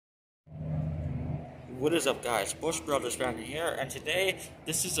What is up, guys? Bush Brothers Fan here, and today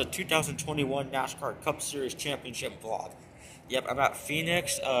this is a 2021 NASCAR Cup Series Championship vlog. Yep, I'm at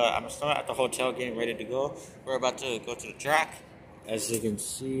Phoenix. I'm still at the hotel getting ready to go. We're about to go to the track. As you can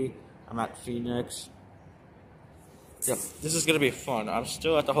see, I'm at Phoenix. Yep, this is gonna be fun. I'm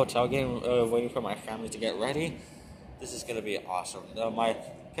still at the hotel getting waiting for my family to get ready. This is gonna be awesome. My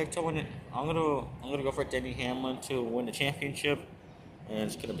pick to win it. I'm gonna go for Denny Hamlin to win the championship. And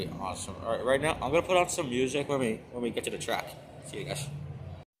it's gonna be awesome. All right, right now I'm gonna put on some music when we get to the track. See you guys.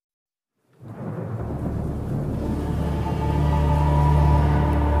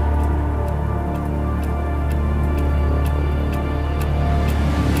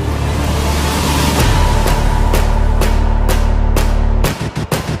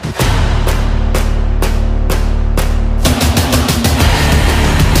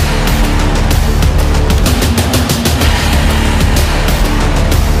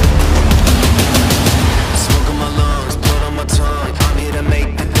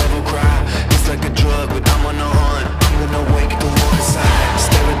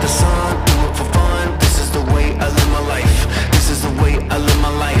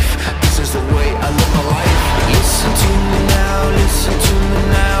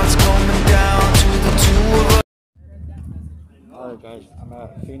 Alright guys, I'm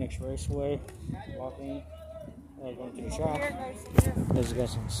at Phoenix Raceway, walking, going to the track. As you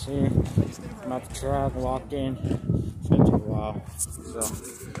guys can see, I'm at the track, walking. It's going to take a while, so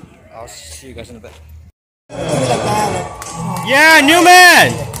I'll see you guys in a bit. Yeah,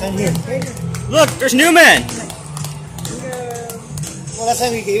 Newman! Look, there's Newman! Well, that's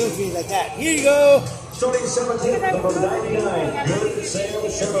how we gave it to you like that. Here you go! Starting 17th, number 99, Good Sam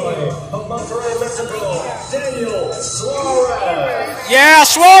Chevrolet of Monterrey, Mexico, Daniel Suarez. Yeah,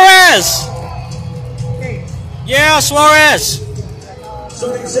 Suarez! Yeah, Suarez!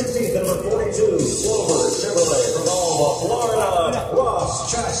 Starting 16th, number 42, Clover Chevrolet from Alma, Florida,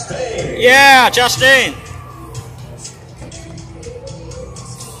 Ross Chastain. Yeah, Chastain!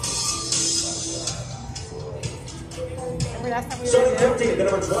 Starting 15th,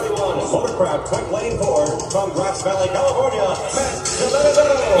 number 21, Motorcraft Quick Lane Ford from Grass Valley, California, Matt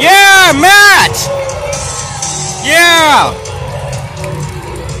Domenico. Yeah, Matt! Yeah!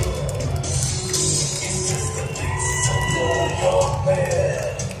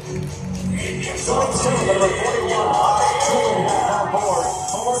 Starting 7th, number 41, Ox Ford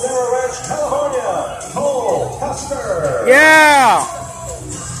from Cordero Ranch, California, Cole Custer. Yeah!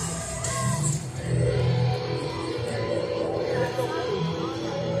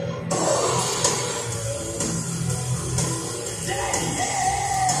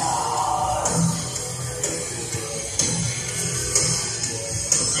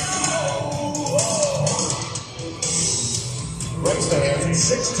 Race fans,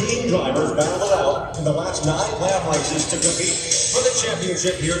 16 drivers battled it out in the last 9 playoff races to compete for the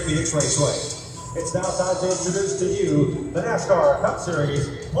championship here at Phoenix Raceway. It's now time to introduce to you the NASCAR Cup Series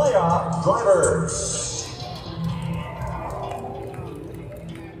playoff drivers.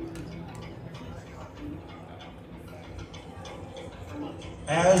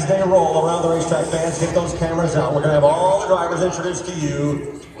 As they roll around the racetrack, fans, get those cameras out. We're going to have all the drivers introduced to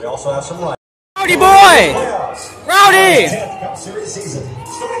you. We also have some riders. Rowdy boy! Rowdy! 10th Cup Series season.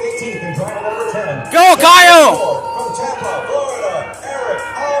 Starting 18th and driver number 10. Go, Kyle! From Tampa, Florida, Eric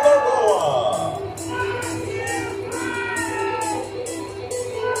Almirola.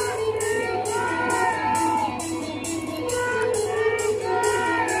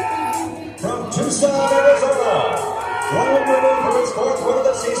 From Tucson, Arizona, winning from his 4th win of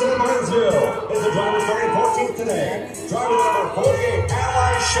the season in Martinsville is the driver starting 14th today. Driver number 48,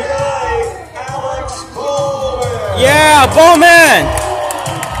 Ally Chevrolet. Alex Bowman. Yeah, Bowman!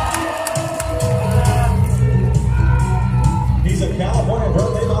 He's a California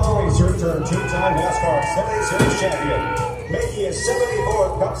birthday model racer turned 2-time NASCAR 70 Series champion. Making his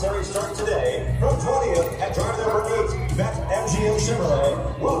 74th Cup Series start today from 20th at driver number 8, Vet MGM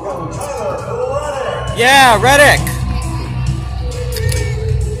Chevrolet. Welcome, Tyler Reddick. Yeah, Reddick!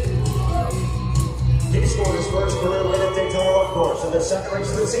 He scored his first career win at Daytona Road Course in the 2nd race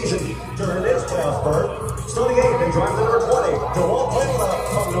of the season during his playoff berth. Starting 8th and driving number 20, DeWalt Playland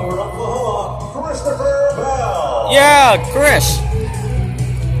from Norwood, Oklahoma, Christopher Bell. Yeah, Chris!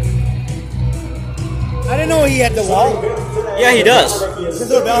 I didn't know he had the wall. Yeah, he does.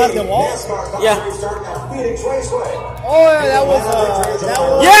 Christopher Bell has the wall? Yeah. Phoenix Raceway. Oh, yeah, that was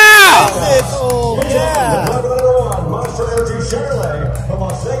Yeah! Oh, yeah. Driver number 1, Monster Energy Chevrolet from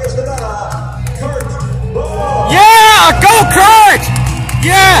Las Vegas, Nevada, Kurt Busch. Yeah! Go, Kurt!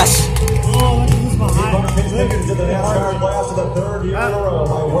 Yes! He's going to continue to the NASCAR playoffs for the 3rd year in a row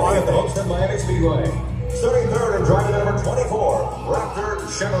by winning at the Homestead Miami Speedway. Starting third and driving number 24, Raptor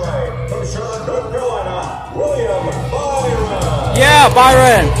Chevrolet. From Charlotte, North Carolina, William Byron. Yeah,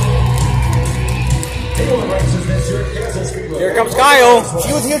 Byron. He won races this year at Kansas Speedway. Here comes Kyle.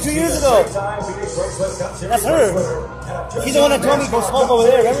 She was here 2 years ago. That's her. She's the one that told me go smoke over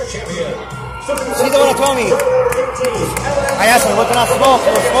there, remember? She's the one that told me. I asked her, what can I smoke?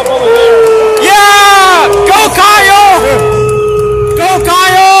 Go smoke over there. Yeah! Go Kyle! Go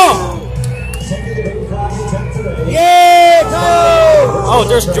Kyle! Yeah, Kyle! Oh,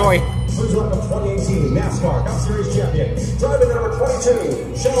 there's Joy. Who's running the 2018 NASCAR Cup Series champion? Driving number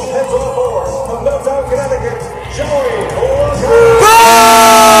 22, Shell Pedro Ford from Middletown, Connecticut, Joey Ford.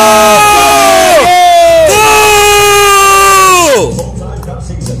 Full-time Cup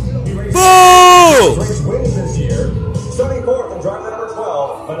season. He raced wins this year. Starting fourth and driving number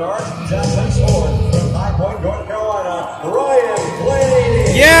 12, Bernard Jackson Ford from High Point, North Carolina, Ryan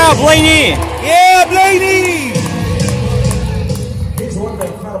Blaney. Yeah, Blaney. Yeah, Blaney! He's won an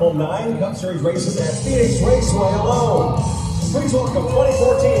incredible 9 Cup Series races at Phoenix Raceway alone. Please welcome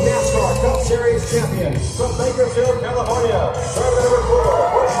 2014 NASCAR Cup Series champion from Bakersfield, California, driver number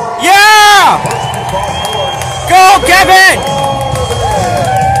 4. Yeah! Go, Kevin!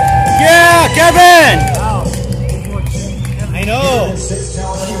 Yeah, Kevin! I know. 6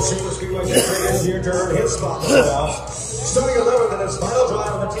 California Super Speedway champion here to earn his spot in the playoffs. Starting 11th in his final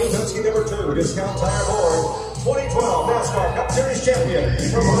drive on the Team Penske number 2, Discount Tire Board, 2012 NASCAR Cup Series champion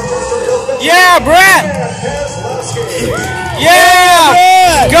from Rochester. Yeah, Brad!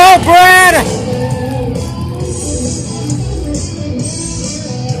 Yeah! Go, Brad!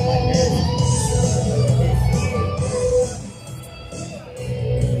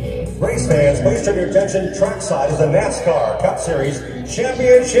 Race fans, please turn your attention trackside as the NASCAR Cup Series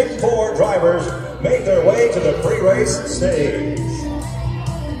Championship 4 drivers make their way to the pre-race stage.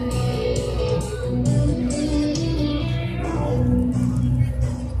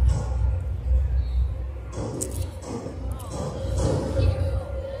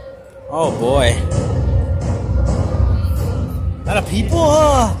 Oh boy. A lot of people,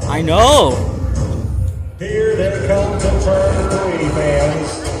 huh? I know. Here they come to turn 3, fans.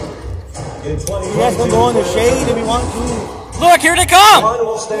 In You guys can go in the shade if you want to. Look, here they come!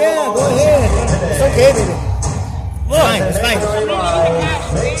 Yeah, go ahead. It's okay, baby. Look. Fine, it's fine. Okay,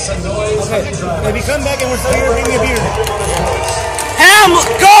 if you come back and we're still here, bring me a beer.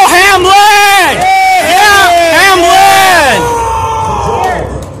 Go Hamlin! Yeah, Hamlin!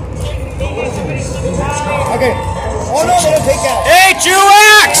 Okay. Oh no, they don't take that. Hey,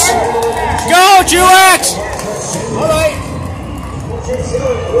 Juex! Go, Juex! All right.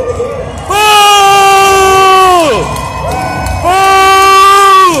 Boo! Boo!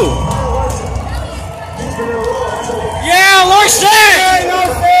 Yeah, Larson!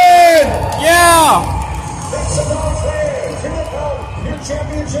 Yeah!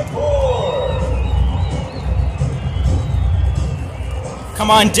 Come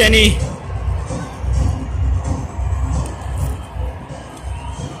on, Denny.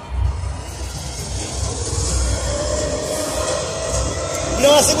 You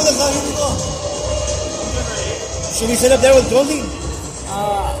know, I sit with them down here before. Should we sit up there with Goldie?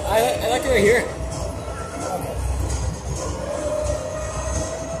 I like it right here.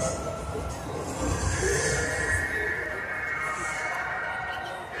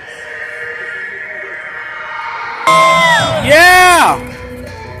 Yeah!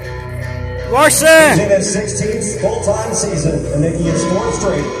 Larson! He's in his 16th full-time season and making his 4th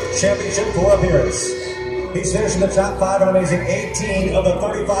straight championship 4 appearance. He's finished in the top 5 on an amazing 18 of the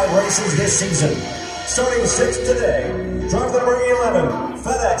 35 races this season. Starting 6th today, driver number 11,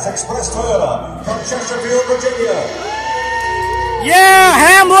 FedEx Express Toyota from Chesterfield, Virginia. Yeah,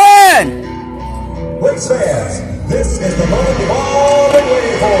 Hamlin! Race fans, this is the moment you've all been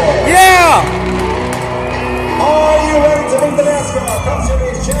waiting for. Yeah! Are you ready to meet the NASCAR Cup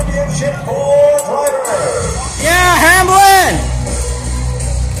Series Championship 4 drivers? Yeah, Hamlin!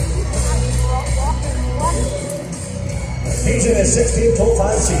 He's in his 16th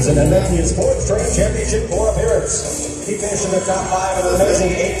full-time season and making his 4th straight championship 4 appearance. He finished in the top 5 in an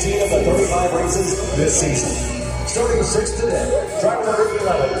amazing 18 of the 35 races this season. Starting 6th today, driver number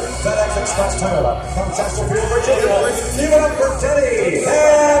 11, FedEx Express Toyota from Chesterfield, Virginia. Give it up for Denny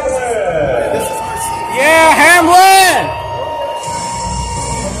Hamlin! Yeah, Hamlin!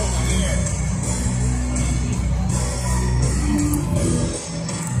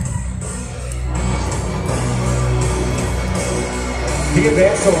 He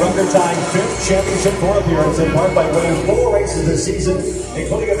advanced to a record-tying 5th championship 4 appearance in part by winning 4 races this season,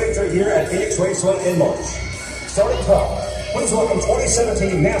 including a victory here at Phoenix Raceway in March. Starting 12, Please welcome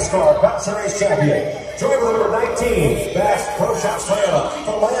 2017 NASCAR Cup Series champion, driver number 19, Fast Pro Shops Toyota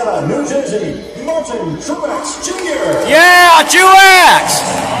from Atlanta, New Jersey, Martin Truex Jr. Yeah, Truex!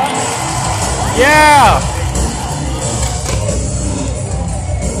 Yeah!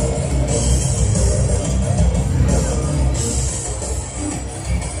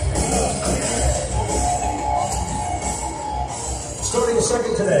 Starting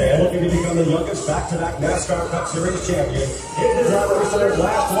second today and looking to become the youngest back-to-back NASCAR Cup Series champion, his driver raced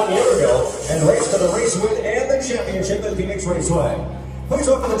last 1 year ago and raced to the race win and the championship at Phoenix Raceway. Please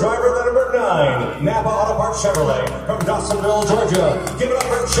welcome the driver of number 9, Napa Auto Parts Chevrolet from Dawsonville, Georgia. Give it up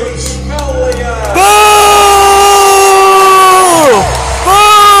for Chase Elliott. Boo!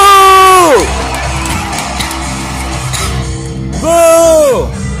 Boo! Boo!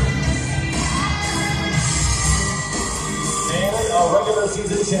 A regular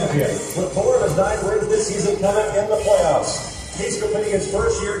season champion with 4 of his 9 wins this season coming in the playoffs. He's completing his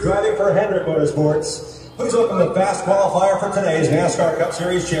first year driving for Hendrick Motorsports. Please welcome the fast qualifier for today's NASCAR Cup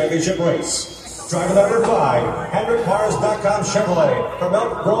Series championship race. Driver number 5, HendrickCars.com Chevrolet from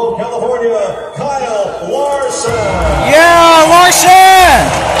Elk Grove, California, Kyle Larson. Yeah, Larson!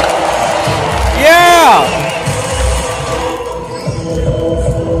 Yeah!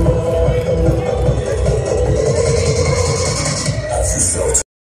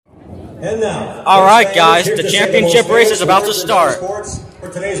 And now, all right, guys, the championship race is about to start. For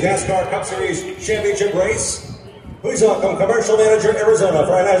today's NASCAR Cup Series championship race, please welcome Commercial Manager Arizona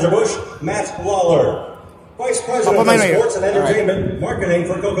for Anheuser-Busch, Matt Lawler. Vice President of Sports and Entertainment Marketing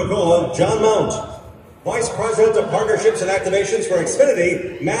for Coca-Cola, John Mount. Vice President of Partnerships and Activations for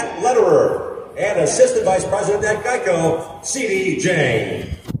Xfinity, Matt Lederer. And Assistant Vice President at Geico, C.D.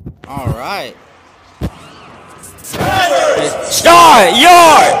 Jane. All right. Start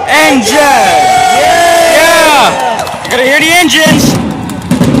your engine! Yeah! You're gonna hear the engines!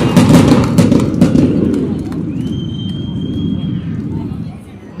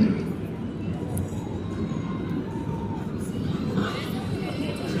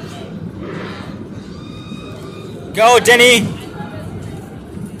 Go, Denny!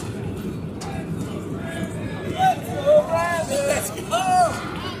 Let's go!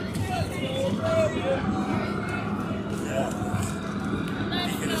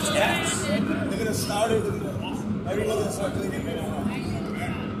 They're gonna start it. Everyone's gonna start doing it right now.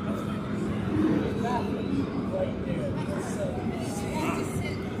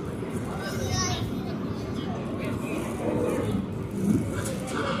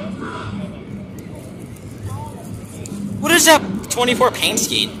 What is that 24 paint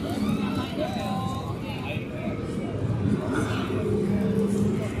scheme?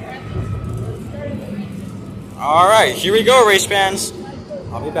 All right, here we go, race fans.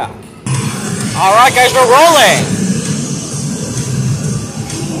 I'll be back. All right, guys, we're rolling.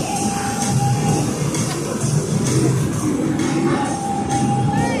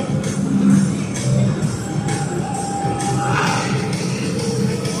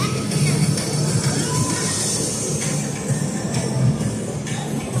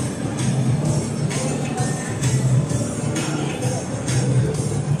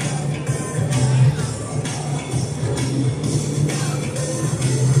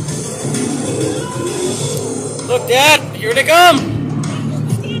 Look, Dad, here they come.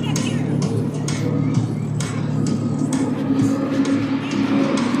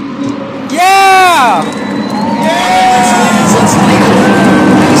 Yeah!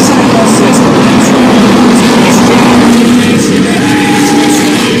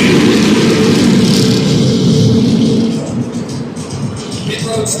 Pit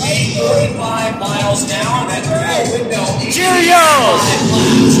road's 845 miles now, and that window. Cheerios!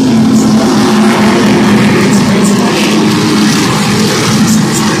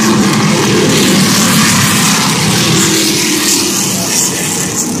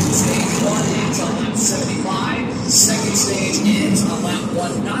 Second stage ends on lap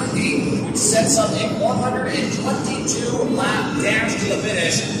 190, which sets up a 122-lap dash to the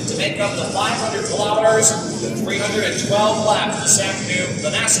finish to make up the 500 kilometers, the 312 laps this afternoon, the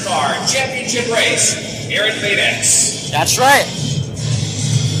NASCAR Championship Race here in Phoenix. That's right.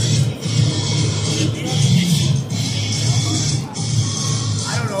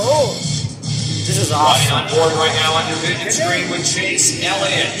 I don't know. This is Riding awesome. on board right now on your vision screen with Chase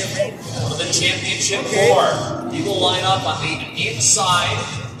Elliott for the championship four. He will line up on the inside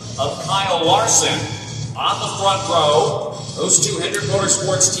of Kyle Larson on the front row. Those two Hendrick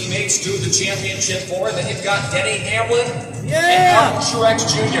Motorsports teammates do the championship four. And then you've got Denny Hamlin and Martin Truex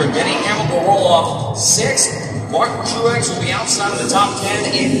Jr. Denny Hamlin will roll off 6th. Martin Truex will be outside of the top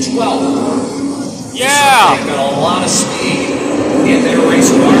 10 in 12th. Yeah! They've got a lot of speed in their race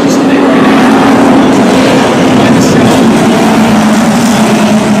cars, and they're ready by the show.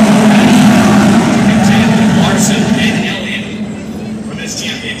 Larson and Elliott for this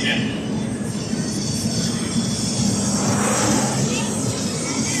championship.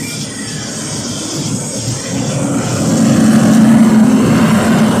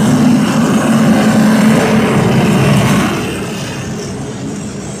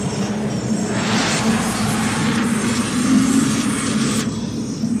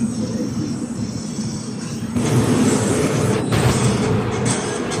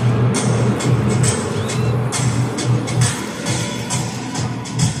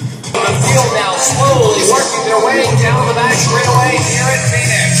 Now slowly working their way down the back straightaway here at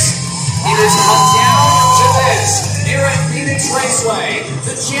Phoenix. It is come down to this here at Phoenix Raceway,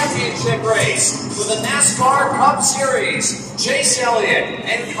 the championship race for the NASCAR Cup Series. Chase Elliott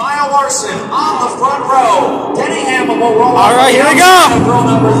and Kyle Larson on the front row. Denny Hamlin will roll. All right, here we go. Row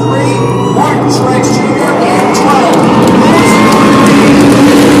number 3, Martin Truex Jr. in 12.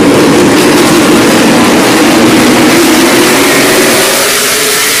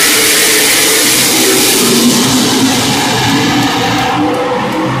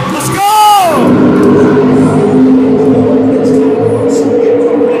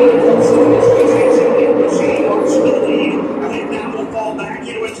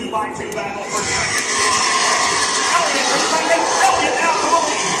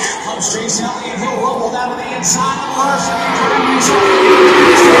 Chase Elliott, he'll rumble down to the inside of Larson.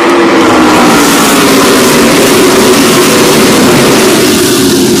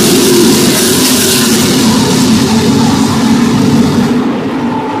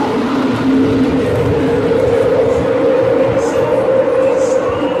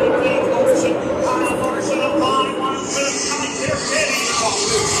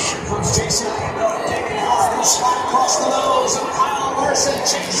 Chase Elliott taking a hard slide across the nose of Kyle Larson.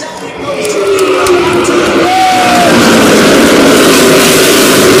 Chase Elliott goes to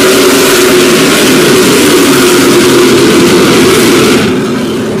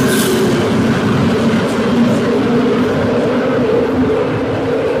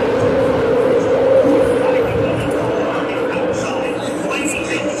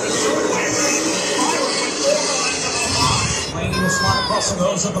Blaney will slide across the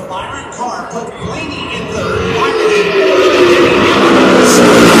nose of the Byron car. Put Blaney in third.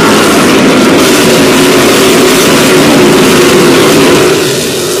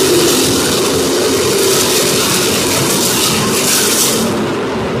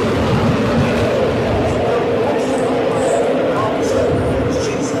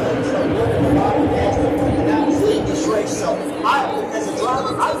 As a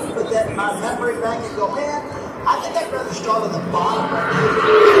driver, I would put that in my memory bank and go, man, I think I'd rather start on the bottom right now.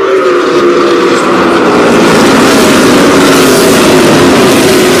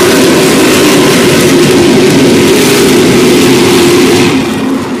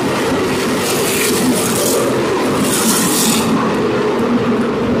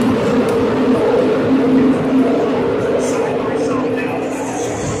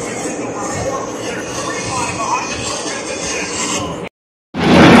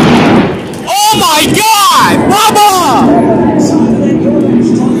 Oh my God! Bubba!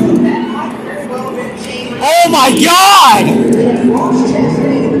 Oh my God!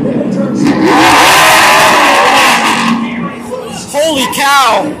 Holy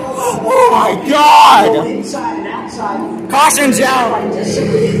cow! Oh my God! Caution's out!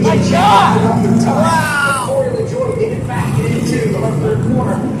 My God! Wow!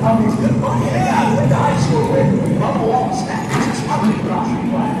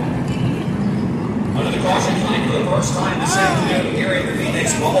 Under the caution flag for the first time this afternoon here at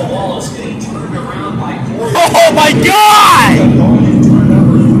Phoenix, Bubba Wallace getting turned around by Corey. Oh my God! Going into turn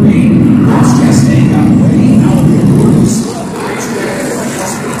number 3, Ross Chastain got ready out of the loose.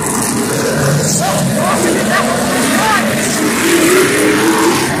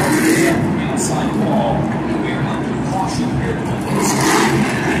 Outside ball. We are under caution here.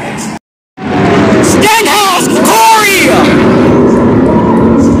 Stenhouse! Corey!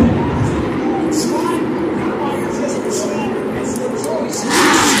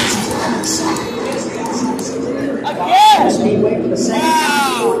 Again!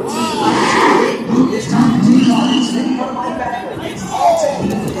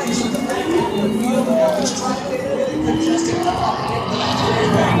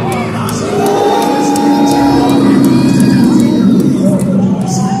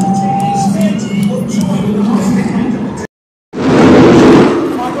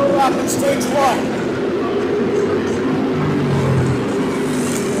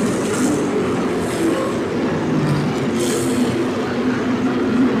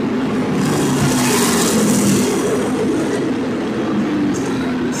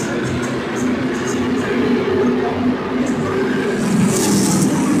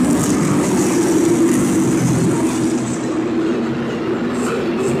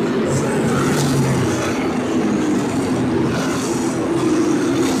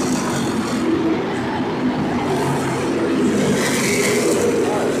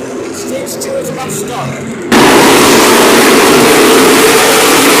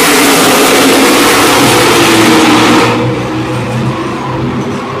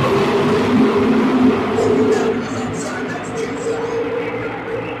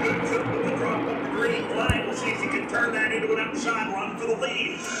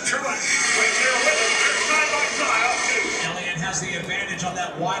 Elliott has the advantage on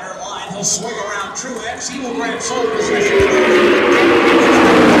that wider line. He'll swing around Truex. He will grab sole possession.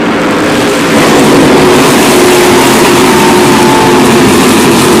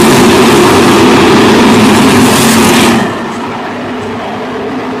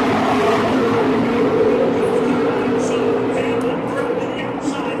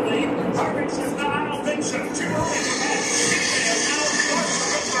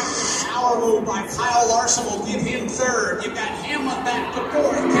 By Kyle Larson will give him third. You've got Hamlin back to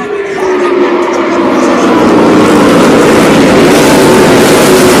fourth. Kevin Harvick back to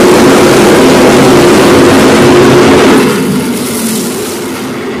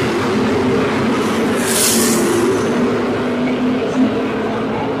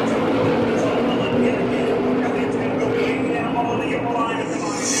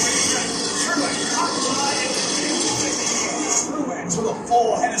Truex with a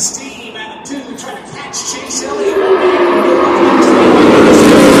full head of steam and a two trying to catch Chase Elliott.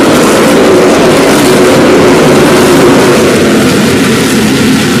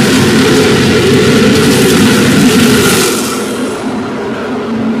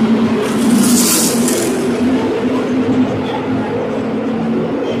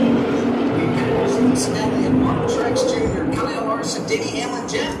 Kyle Larson, Denny Hamlin,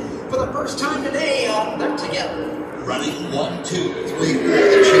 Jeff, for the first time today, they're together. Running 1, 2, 3 for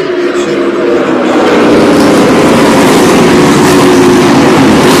the championship.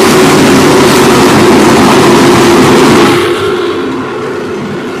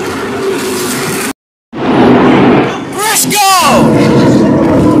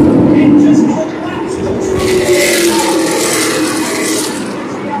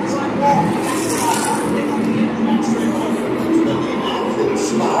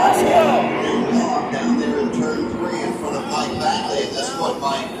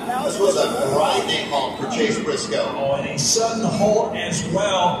 This was a grinding halt for Chase Briscoe. Oh, and a sudden halt as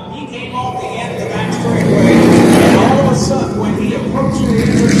well. He came off the end of the back straightaway, and all of a sudden, when he approached the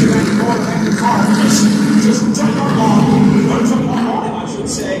intersection corner, the car just took on him, I should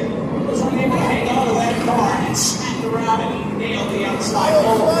say. He was unable to hang on to that car and snapped around and he nailed the outside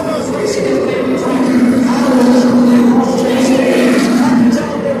hole. He was racing his favorite track. Kyle Larson across Chase. It's hard to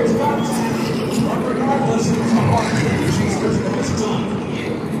tell if there is contact, but regardless, it was a hard hit for Chase Briscoe this time.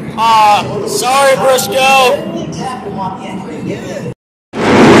 Sorry, Briscoe.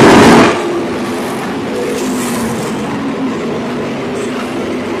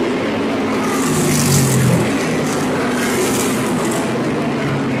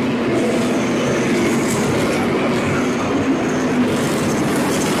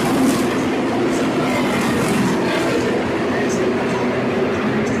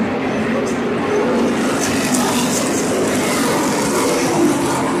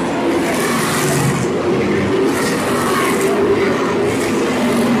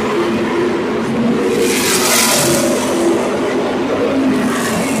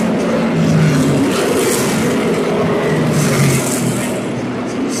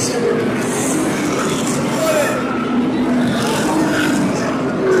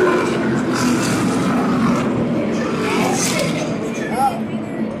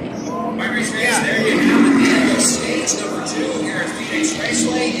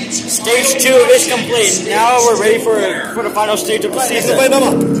 Stage 2 is complete. Now we're ready for the final stage of the season.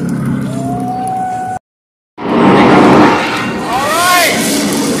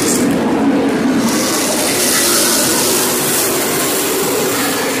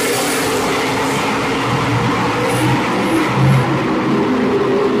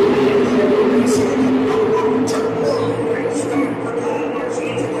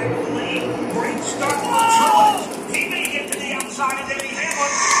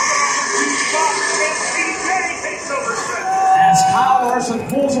 As Kyle Larson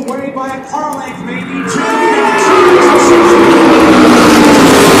pulls away by a car length, maybe two.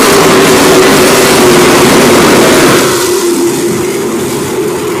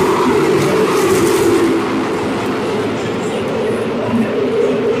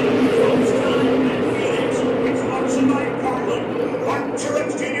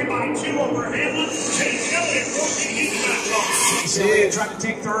 Elliott trying to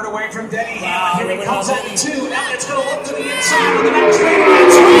take third away from Denny Hamlin. Here he comes at the two. Elliott's going to look to the inside on the back straightaway.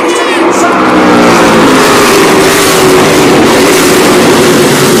 Swings to the inside.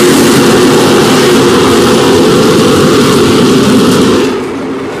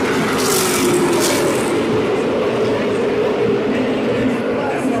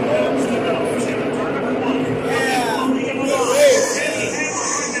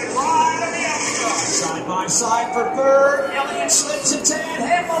 Side by side for third. Elliott slips a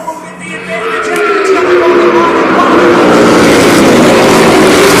tad.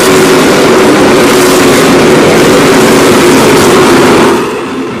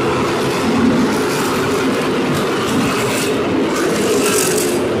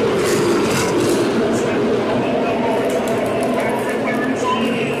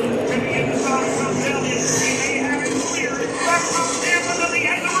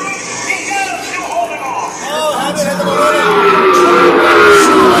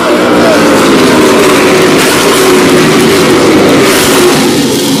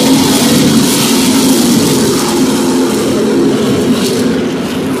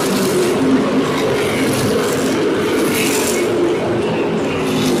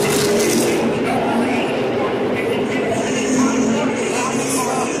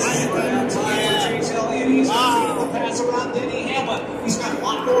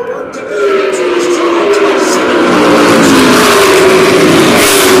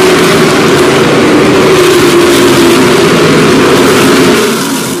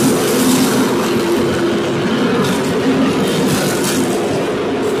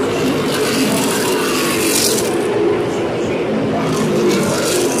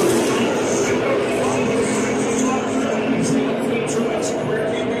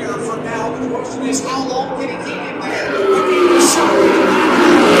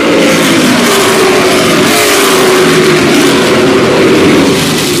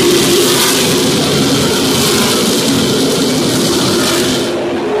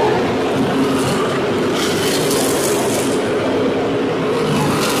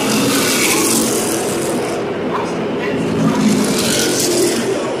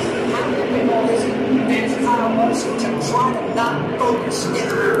 try to not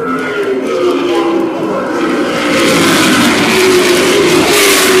focus.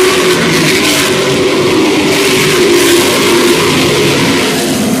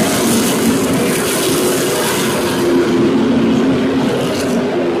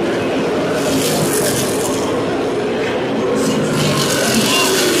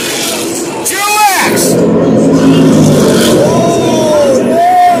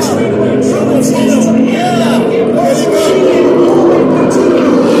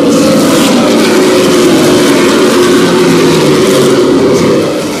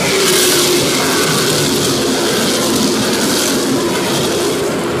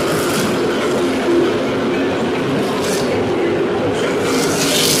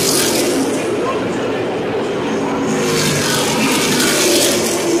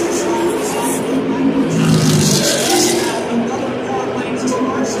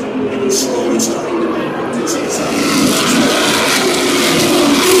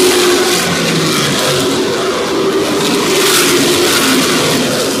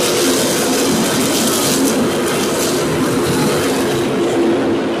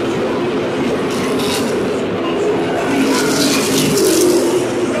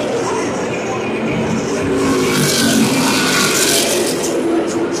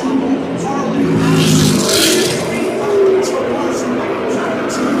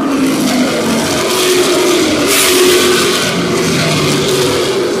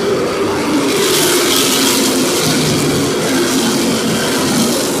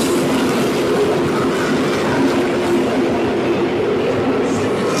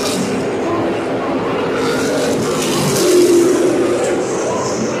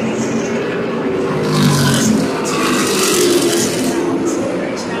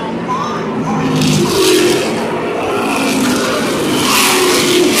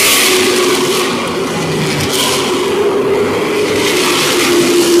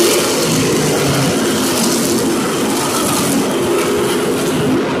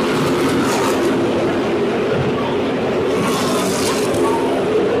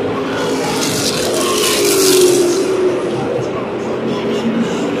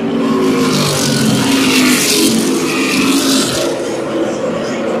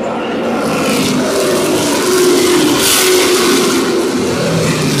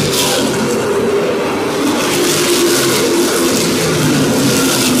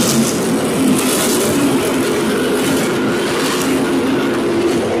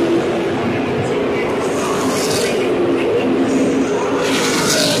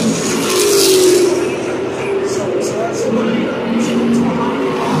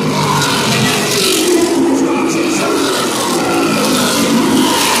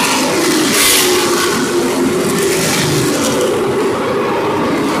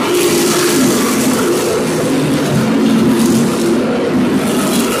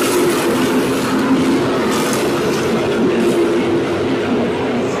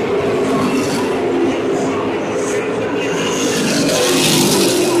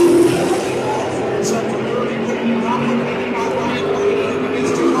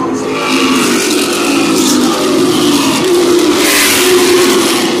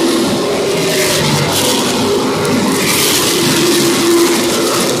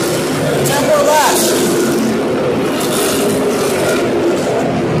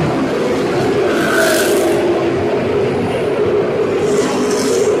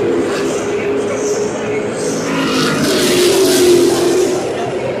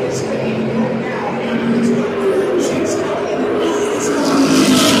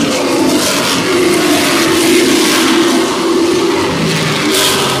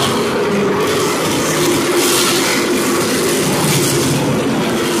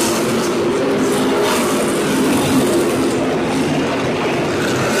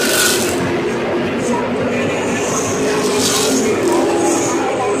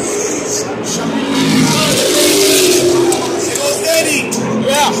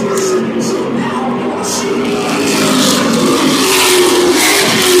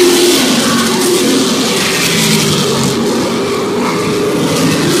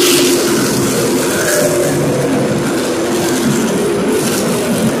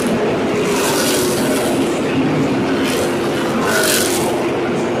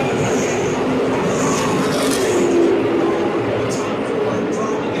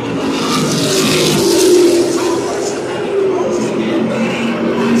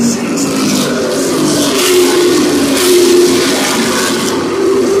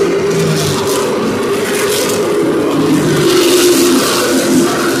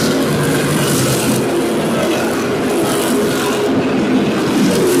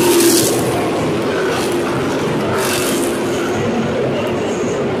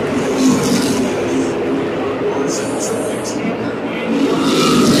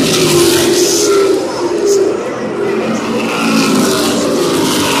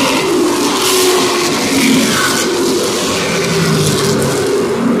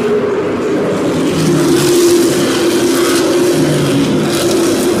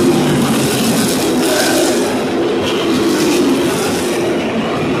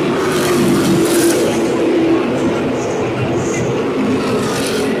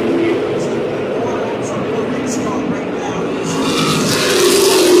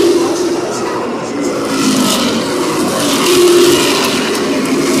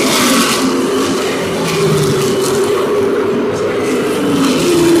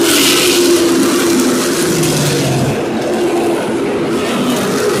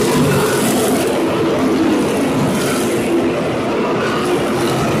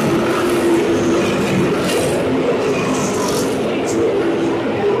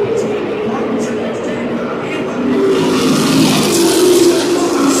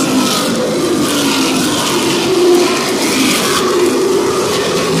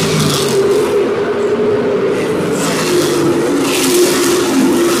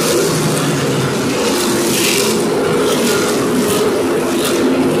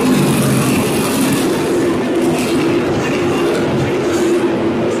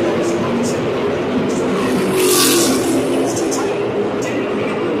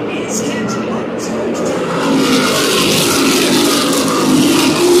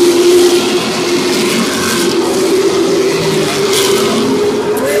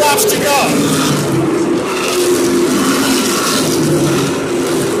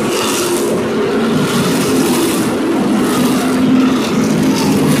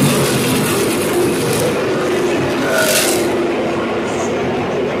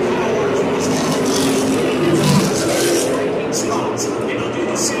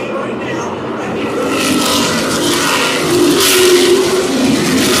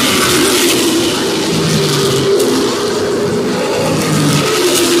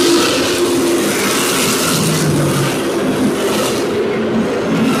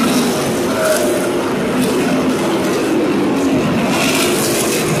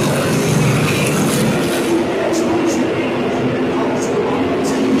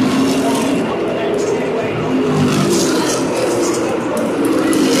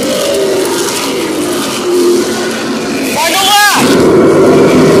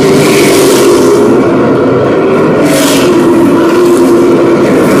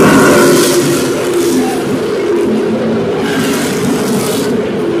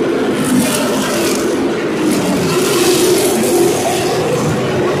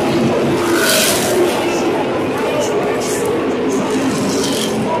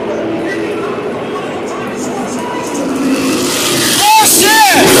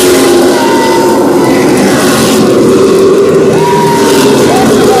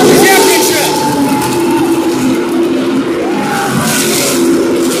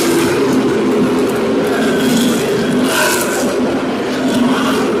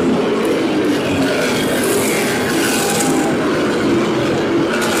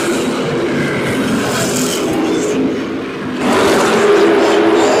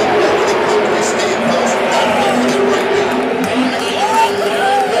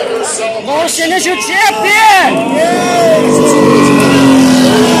 is your champion!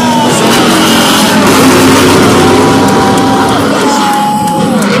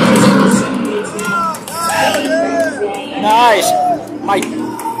 Nice.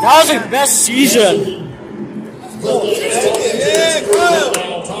 That was the best season.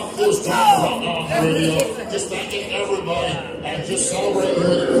 Just thanking everybody and just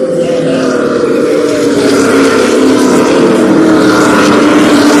celebrating.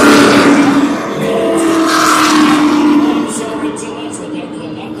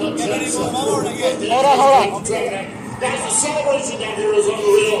 Hold on. Guys, the celebration down here is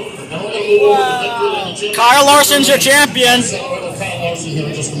unreal. Kyle Larson's your champion.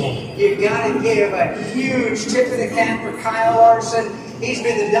 You gotta give a huge tip of the cap for Kyle Larson. He's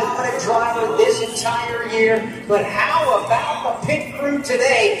been the dominant driver this entire year. But how about the pit crew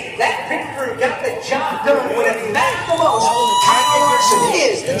today? That pit crew got the job done when it mattered the most. Kyle Larson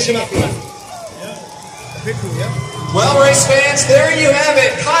is the champion. Well, race fans, there you have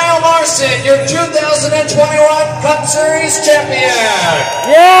it. Kyle Larson, your 2021 Cup Series champion.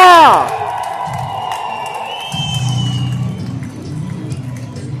 Yeah!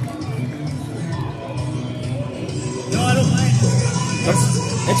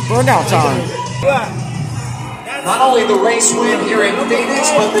 It's burnout time. Not only the race win here in Phoenix,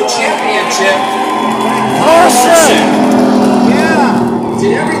 but the championship. Larson!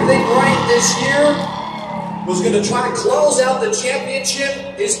 Did everything right this year. Was going to try to close out the championship.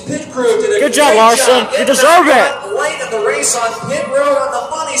 His pit crew did a Good job, Larson. You deserve it. Late in the race on pit road on the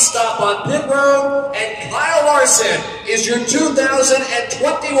money stop on pit road, and Kyle Larson is your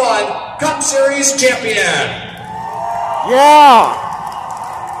 2021 Cup Series champion. Yeah!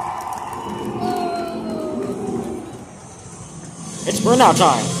 It's burnout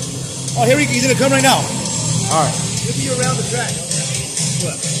time. Oh, here he's gonna come right now. All right. He'll be around the track.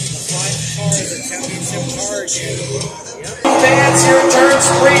 Fans here in turns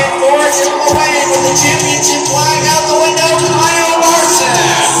 3 and 4 just away with the championship flag out the window. Kyle Larson.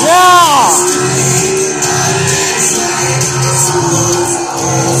 Yeah!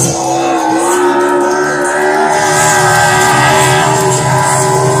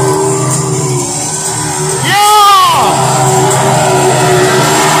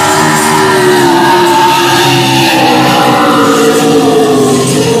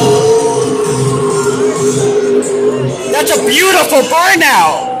 That's a beautiful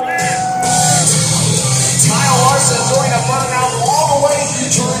burnout! Kyle Larson doing a burnout all the way through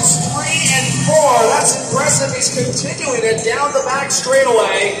turns 3 and 4. That's impressive. He's continuing it down the back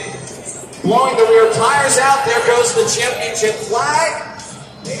straightaway. Blowing the rear tires out. There goes the championship flag.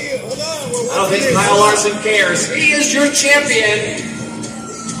 I don't think Kyle Larson cares. He is your champion.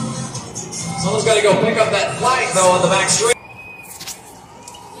 Someone's got to go pick up that flag, though, on the back straight.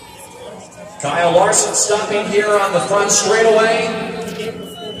 Kyle Larson stopping here on the front straightaway.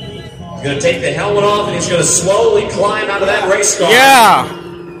 He's going to take the helmet off and he's going to slowly climb out of that race car. Yeah!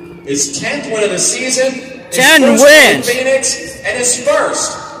 His 10th win of the season. 10 his first wins! in Phoenix, and his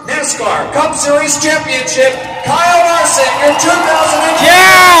first NASCAR Cup Series championship. Kyle Larson, your 2018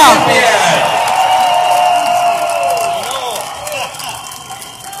 champion.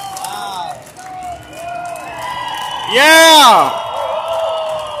 Yeah!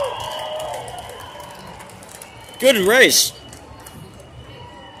 Good race.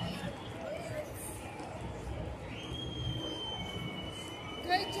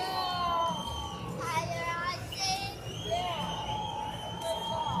 Great job!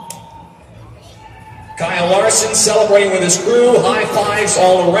 Kyle Larson celebrating with his crew, high fives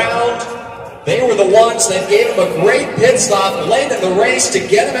all around. They were the ones that gave him a great pit stop late in the race to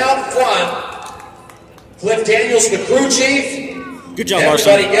get him out front. Cliff Daniels, the crew chief. Good job,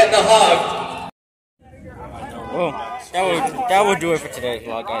 Everybody Larson. getting a hug. Well, that would do it for today's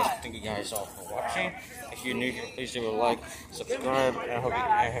vlog, guys. Thank you guys all for watching. If you're new here, please do a like, subscribe, and I hope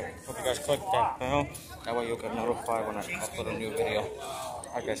you guys click that bell. That way you'll get notified when I upload a new video.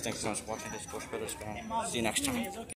 Alright guys, thanks so much for watching this Ghost Brothers fan. See you next time.